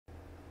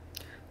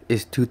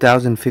Is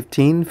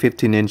 2015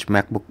 15-inch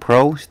MacBook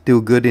Pro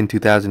still good in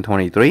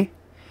 2023?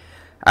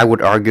 I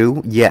would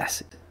argue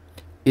yes.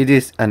 It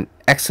is an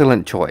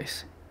excellent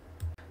choice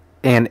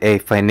and a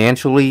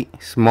financially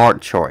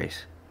smart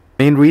choice.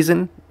 Main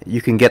reason,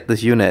 you can get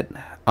this unit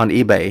on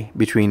eBay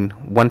between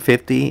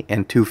 $150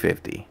 and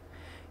 $250.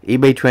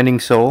 eBay trending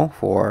sold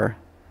for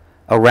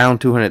around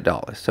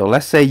 $200. So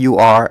let's say you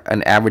are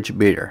an average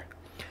bidder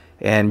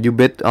and you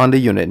bid on the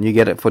unit and you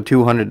get it for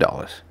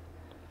 $200.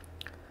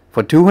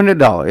 For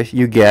 $200,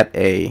 you get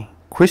a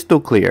crystal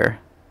clear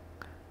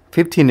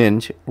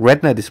 15-inch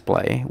retina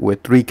display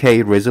with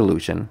 3K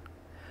resolution,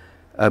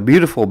 a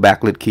beautiful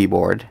backlit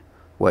keyboard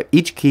where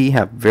each key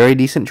have very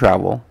decent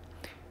travel,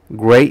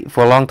 great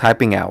for long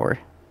typing hour,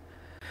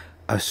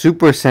 a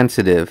super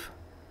sensitive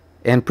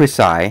and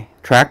precise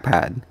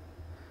trackpad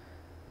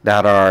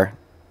that are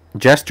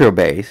gesture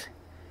based.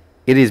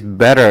 It is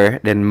better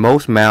than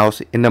most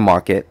mouse in the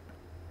market.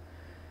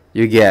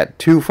 You get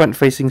two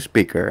front-facing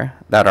speakers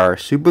that are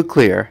super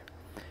clear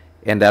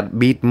and that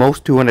beat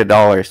most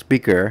 $200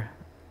 speaker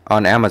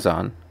on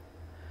Amazon.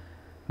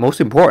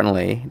 Most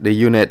importantly, the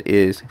unit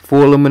is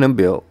full aluminum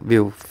built,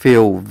 will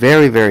feel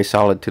very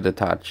solid to the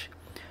touch.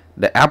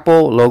 The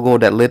Apple logo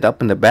that lit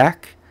up in the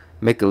back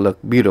make it look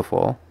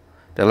beautiful.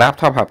 The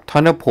laptop have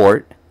ton of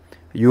port,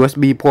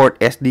 USB port,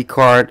 SD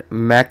card,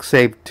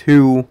 MagSafe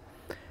 2,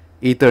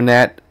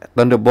 Ethernet,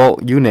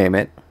 Thunderbolt, you name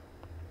it.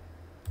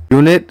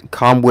 Unit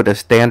come with a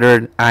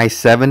standard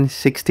i7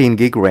 16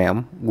 gig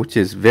RAM, which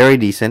is very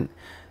decent.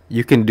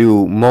 You can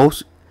do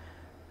most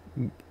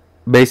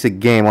basic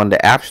game on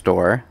the App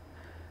Store,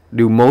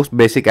 do most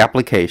basic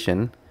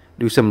application,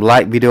 do some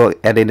light video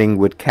editing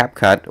with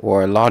CapCut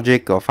or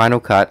Logic or Final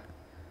Cut.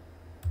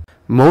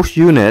 Most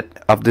unit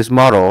of this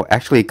model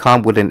actually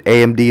come with an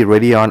AMD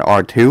Radeon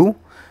R2,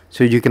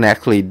 so you can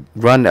actually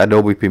run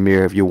Adobe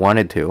Premiere if you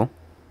wanted to.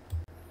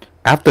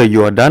 After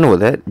you are done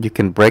with it, you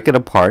can break it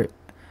apart,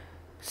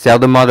 sell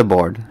the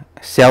motherboard,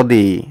 sell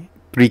the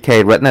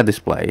 3K retina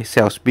display,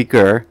 sell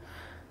speaker,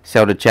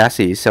 sell the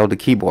chassis, sell the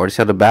keyboard,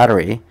 sell the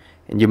battery,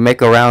 and you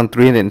make around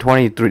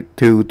 $320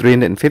 to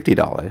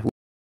 $350.